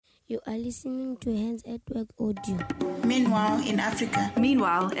You are listening to Hands at Work Audio. Meanwhile in Africa.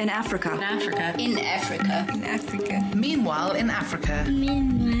 Meanwhile in Africa. In Africa. In Africa. In Africa. Meanwhile in Africa.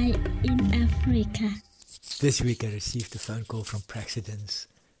 Meanwhile in Africa. This week I received a phone call from Praxidence,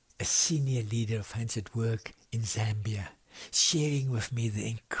 a senior leader of Hands at Work in Zambia, sharing with me the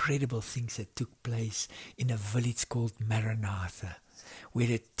incredible things that took place in a village called Maranatha,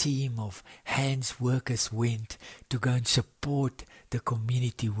 where a team of Hands workers went to go and support the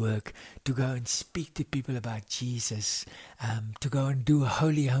community work, to go and speak to people about Jesus, to go and do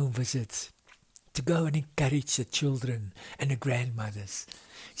holy home visits, to go and encourage the children and the grandmothers.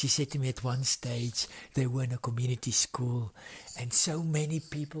 She said to me at one stage they were in a community school and so many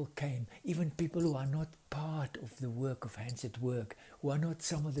people came, even people who are not part of the work of Hands at Work, who are not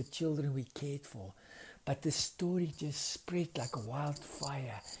some of the children we cared for. But the story just spread like a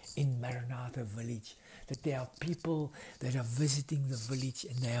wildfire in Maranatha village, that there are people that are visiting the village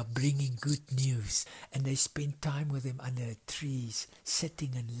and they are bringing good news, and they spend time with them under the trees,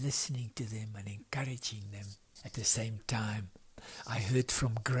 sitting and listening to them and encouraging them. At the same time, I heard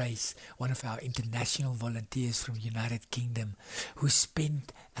from Grace, one of our international volunteers from United Kingdom, who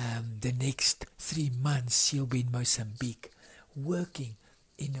spent the next 3 months, she'll be in Mozambique, working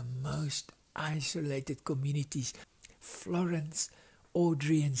in the most isolated communities. Florence,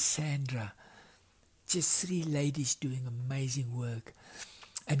 Audrey and Sandra, just 3 ladies doing amazing work.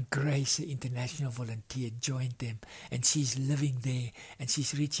 And Grace, the international volunteer, joined them, and she's living there and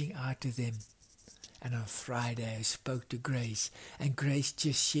she's reaching out to them. And on Friday I spoke to Grace, and Grace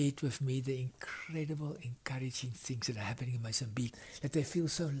just shared with me the incredible, encouraging things that are happening in Mozambique, that they feel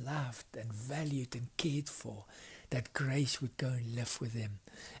so loved and valued and cared for, that Grace would go and live with them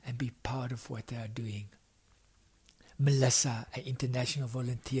and be part of what they are doing. Melissa, an international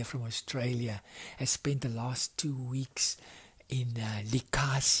volunteer from Australia, has spent the last 2 weeks in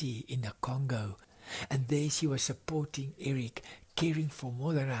Likasi in the Congo, and there she was supporting Eric, caring for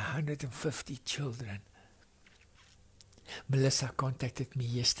more than 150 children. Melissa contacted me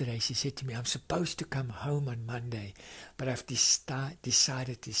yesterday. She said to me, I'm supposed to come home on Monday, but I've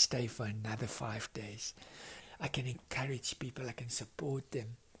decided to stay for another 5 days. I can encourage people, I can support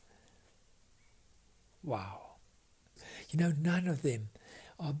them. Wow. You know, none of them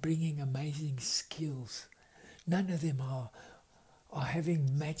are bringing amazing skills. None of them are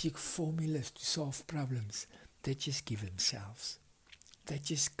having magic formulas to solve problems. They just give themselves. They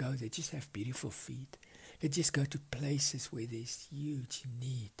just go, they just have beautiful feet. They just go to places where there's huge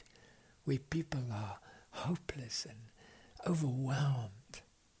need, where people are hopeless and overwhelmed.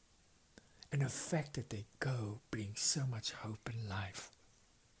 And the fact that they go brings so much hope in life.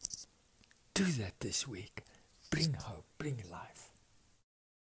 Do that this week. Bring hope, bring life.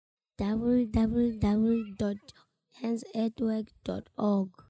 www.handsatwork.org